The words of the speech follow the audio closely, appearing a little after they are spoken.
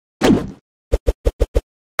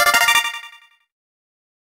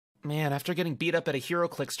Man, after getting beat up at a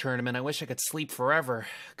HeroClix tournament, I wish I could sleep forever.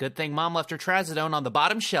 Good thing Mom left her trazodone on the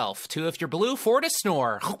bottom shelf. 2 if you're blue, 4 to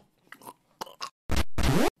snore.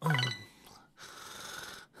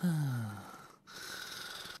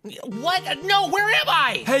 What? No, where am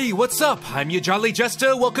I? Hey, what's up? I'm your jolly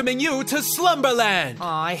jester welcoming you to Slumberland.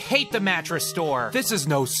 Aw, I hate the mattress store. This is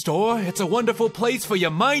no store. It's a wonderful place for your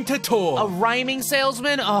mind to tour. A rhyming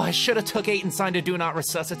salesman? Oh, I should have took 8 and signed a do not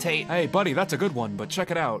resuscitate. Hey, buddy, that's a good one, but check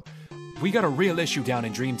it out. We got a real issue down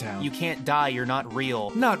in Dreamtown. You can't die, you're not real.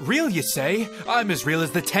 Not real, you say? I'm as real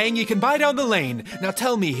as the tang you can buy down the lane. Now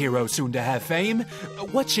tell me, hero soon to have fame,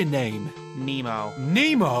 what's your name? Nemo.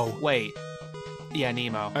 Nemo? Wait. Yeah,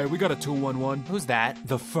 Nemo. Hey, we got a 211. Who's that?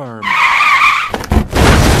 The firm.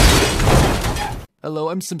 Hello,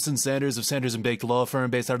 I'm Simpson Sanders of Sanders & Baked Law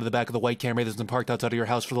Firm, based out of the back of the white Camry that's been parked outside of your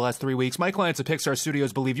house for the last 3 weeks. My clients at Pixar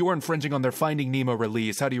Studios believe you are infringing on their Finding Nemo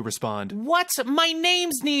release. How do you respond? What? My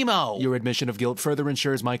name's Nemo! Your admission of guilt further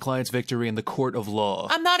ensures my client's victory in the court of law.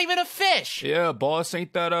 I'm not even a fish! Yeah, boss,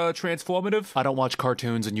 ain't that, transformative? I don't watch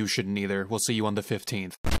cartoons and you shouldn't either. We'll see you on the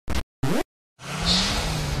 15th.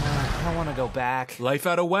 I want to go back. Life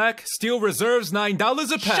out of whack? Steel reserves $9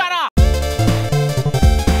 a pack. Shut up!